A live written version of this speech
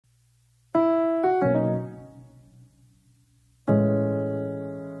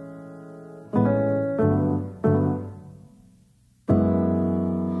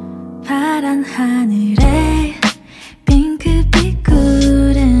파란 하늘에 핑크빛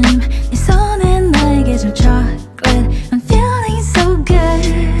구름 네 손에 나에게 줄 chocolate I'm feeling so good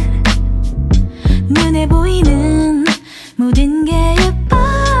눈에 보이는 모든 게 예뻐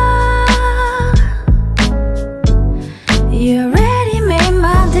You already made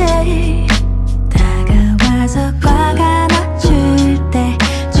my day 다가와서 꽉 안아줄 때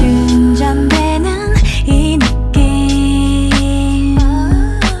충전되는 이 느낌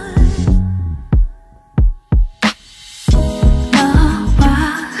너와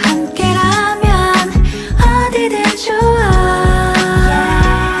함께라면 어디든 좋아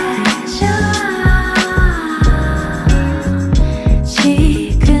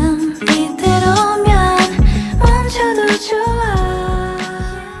지금 이대로면 멈춰도 좋아.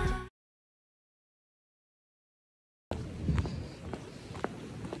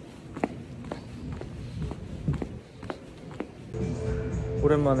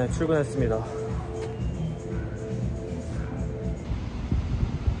 오랜만에 출근했습니다.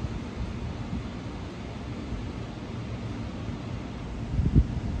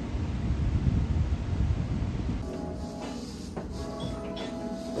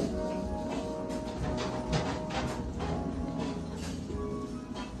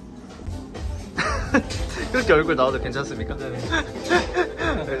 이렇게 얼굴 나와도 괜찮습니까? 네.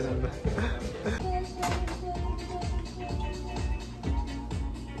 알겠습니다.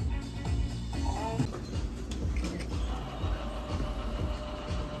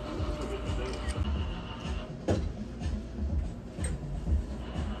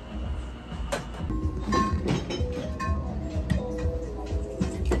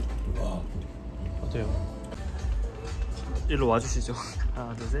 어때요? 일로 와주시죠.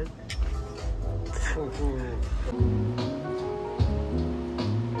 하나, 둘, 셋.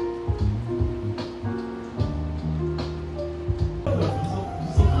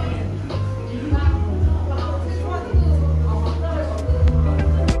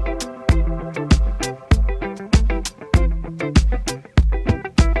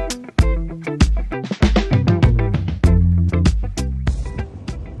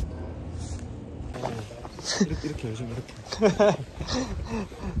 이렇게 열심히 이렇게.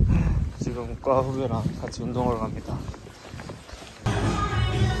 지금 과 후배랑 같이 운동하러 갑니다.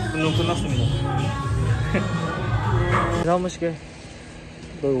 운동 끝났습니다. 인사 한 번씩 해.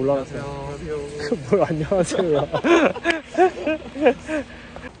 너 올라가세요. 안녕하세요. 뭘 안녕하세요.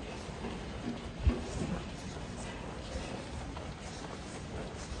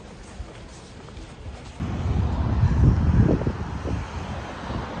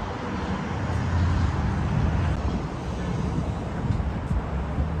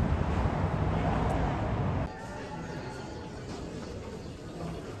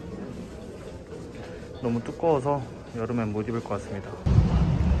 너무 두꺼워서 여름엔 못 입을 것 같습니다.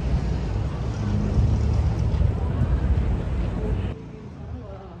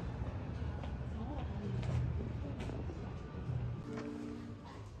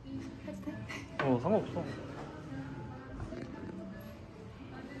 상관없어.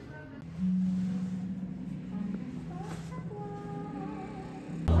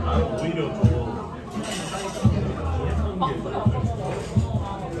 오히려 저거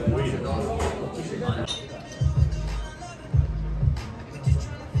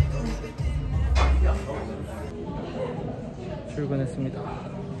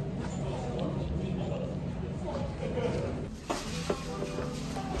출근했습니다.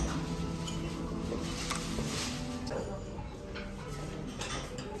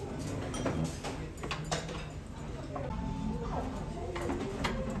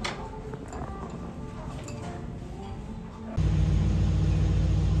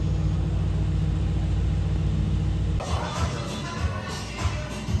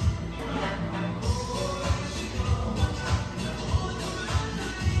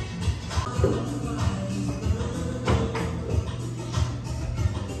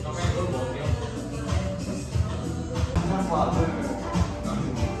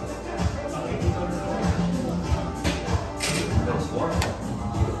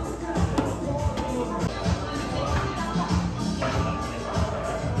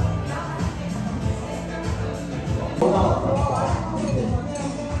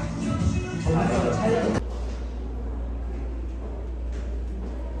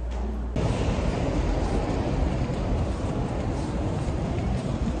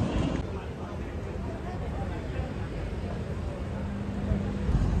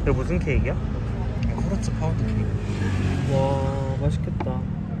 이거 무슨 케이크야? 코르츠 파운드 케이크. 와, 맛있겠다.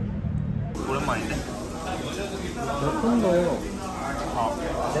 오랜만인데? 백hun도. 아,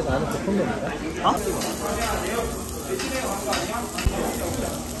 내가 아는 백hun도인가? 어?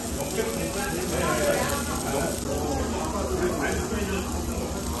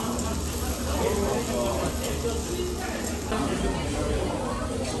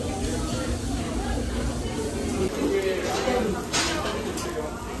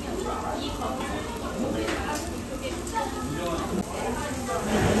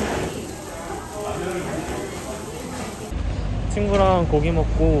 친구랑 고기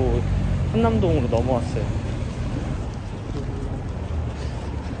먹고 한남동으로 넘어왔어요.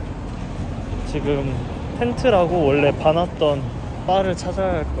 지금 텐트라고 원래 봐놨던 바를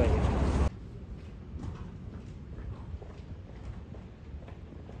찾아야 할 거예요.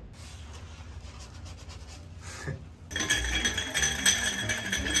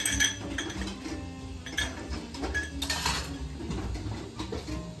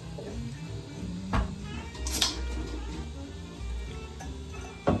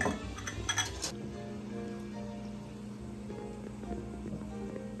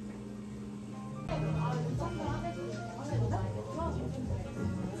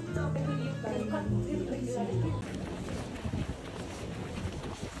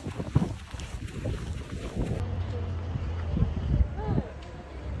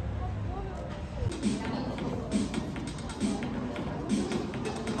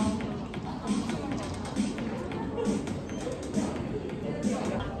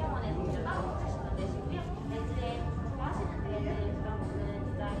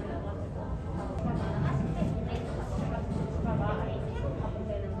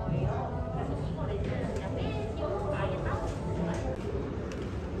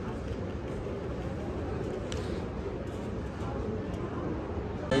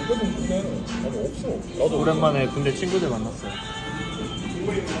 오랜만에 군대 친구들 만났어요.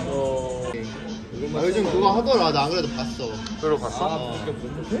 요즘 그거 하더라. 나 안 그래도 봤어. 그걸 봤어?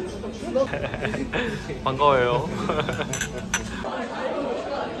 반가워요.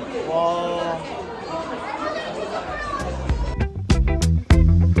 와.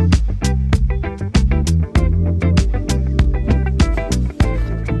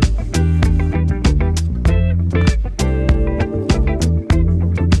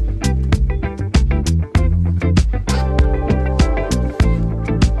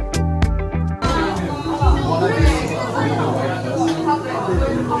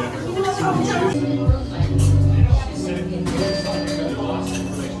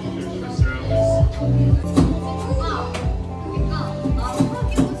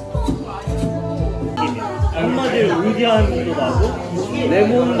 한마디로 의기함도 나고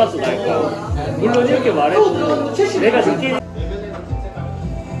레몬 맛도 날 거야. 물론 이렇게 말해도 내가 느끼는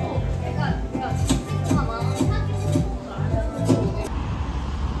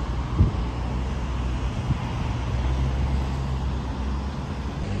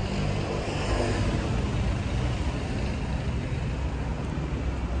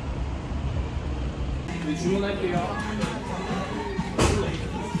주문할게요.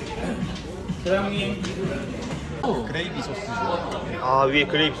 사장님. 그레이비 소스. 아, 위에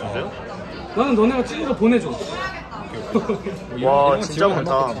그레이비 소스요? 나는 너네가 찍어서 보내줘. 와, 진짜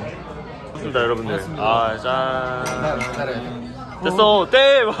많다. 좋습니다, 여러분들. 아, 짠. 됐어.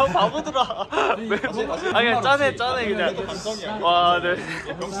 네, 바보들아. 아, 그냥 짜네, 그냥. 와, 네.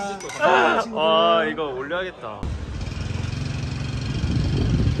 와, 이거 올려야겠다.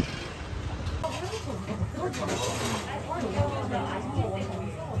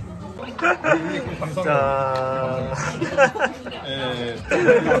 자.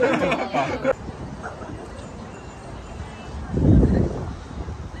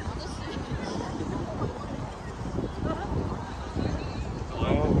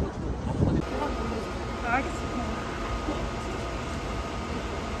 알겠습니다.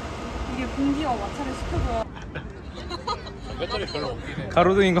 이게 공기와 마찰을 시켜줘야. 배터리 별로 없긴 해.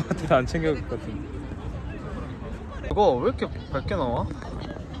 가로등인 것 같아서 안 챙겨갔거든. 이거 왜 이렇게 밝게 나와?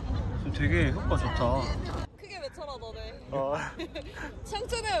 되게 효과 좋다. 크게 외쳐라 너네. 어.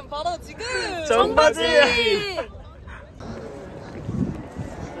 청춘은 바로 지금. 청바지!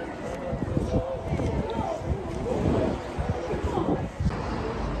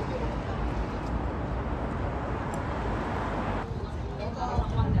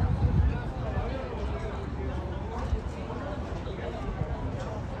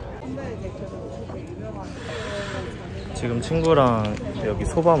 지금 친구랑 여기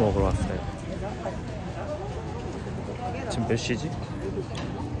소바 먹으러 왔어요. 지금 몇 시지?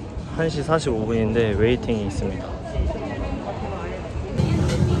 1시 45분인데 웨이팅이 있습니다.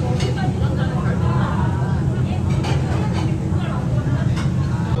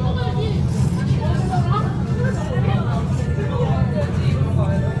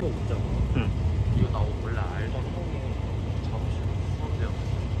 이거 나 원래 알던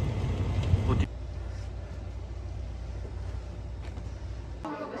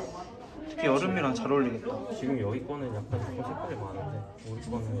이것도 여름이랑 잘 어울리겠다. 지금 여기 거는 약간 조금 색깔이 많은데 우리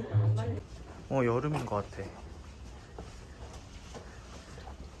거는 여름인 것 같아.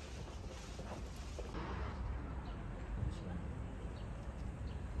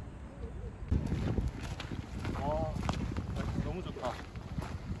 와, 너무 좋다.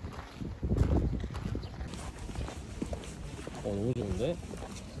 너무 좋은데?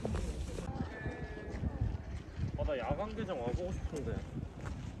 나 야간 개장 와보고 싶은데.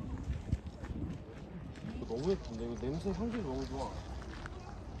 너무 예쁜데? 이거 냄새 향기 너무 좋아.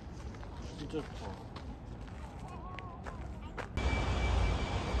 진짜 좋다.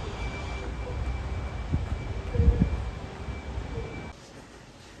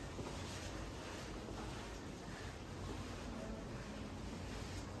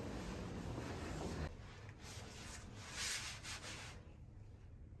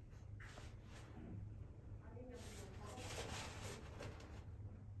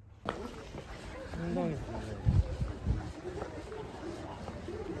 상당히 좋네.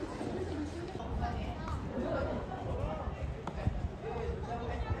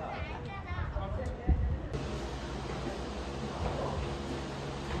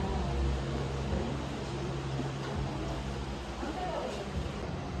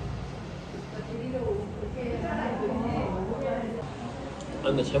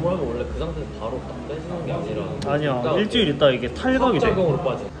 근데 제모하면 원래 그 상태에서 바로 딱 빼지는 게 아니라 아니야, 일주일 있다 이게 탈각이 돼. 합작용으로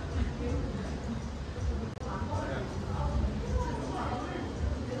빠져.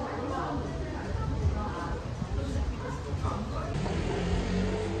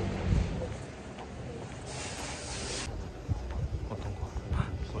 어떤 거?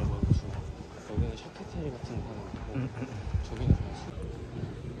 여기는 샤케테리 같은 거 하는 거고 저기는 그냥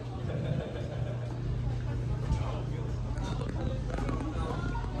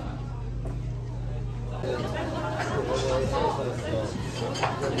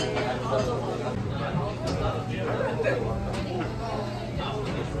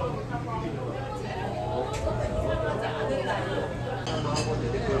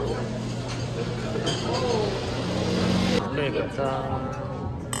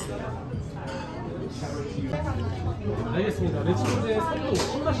알겠습니다. 내 친구들 선도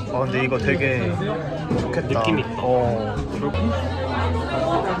신맛이 근데 이거 되게 좋겠다. 느낌 있다.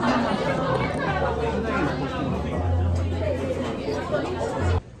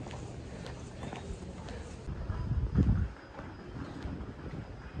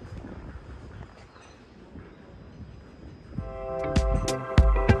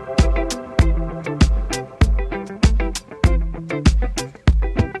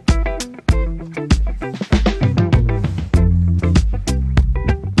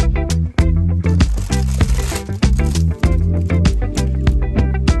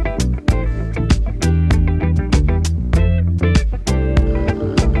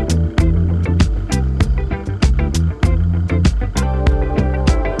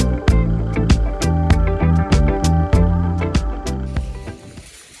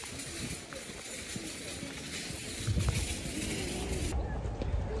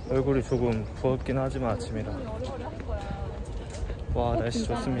 얼굴이 조금 부었긴 하지만 아침이라. 와, 날씨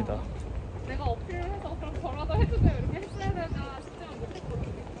좋습니다. 내가 어필해서 그럼 저라도 해주세요 이렇게 했어야 되나 싶지만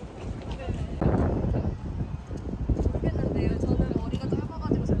못했거든요. 모르겠는데요. 저는 머리가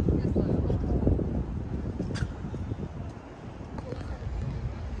짧아가지고 잘 모르겠어요.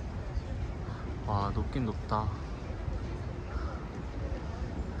 와, 높긴 높다.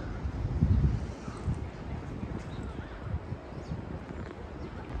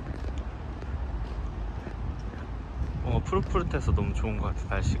 푸릇푸릇해서 너무 좋은 것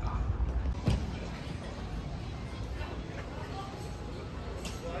같아, 날씨가.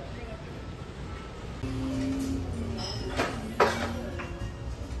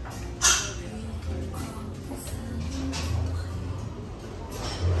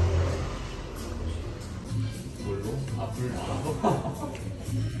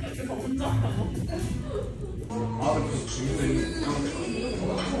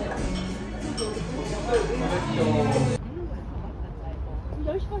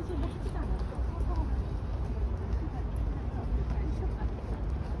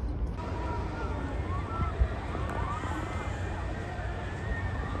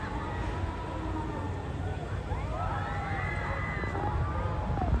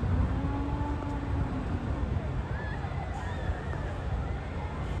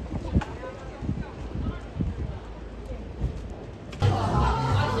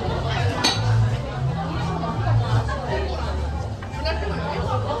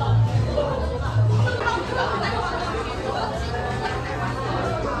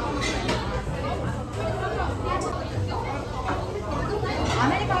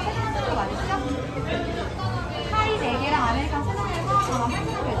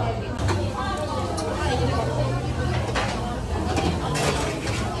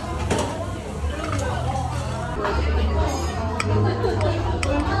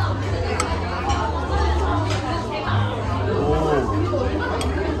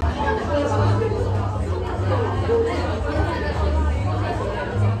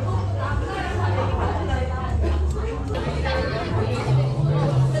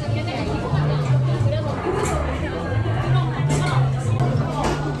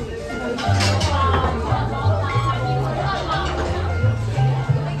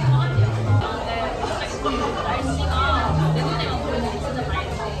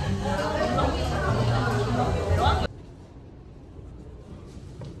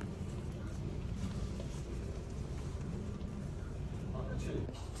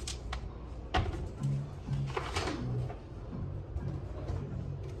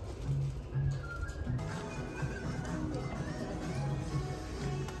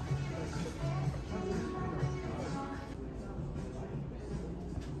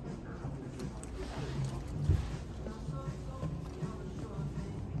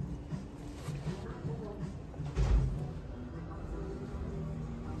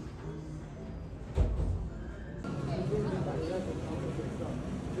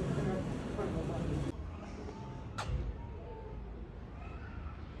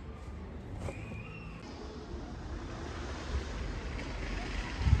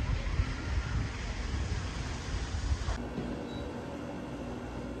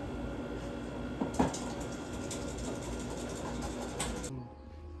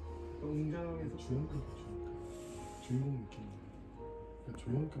 등장에서 주연급이죠. 주인공 느낌. 그러니까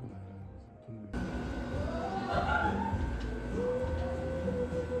조연급은 아니라는 거죠. 동물.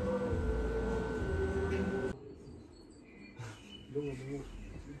 이런 거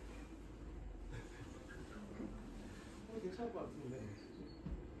너무 괜찮을 것 같은데.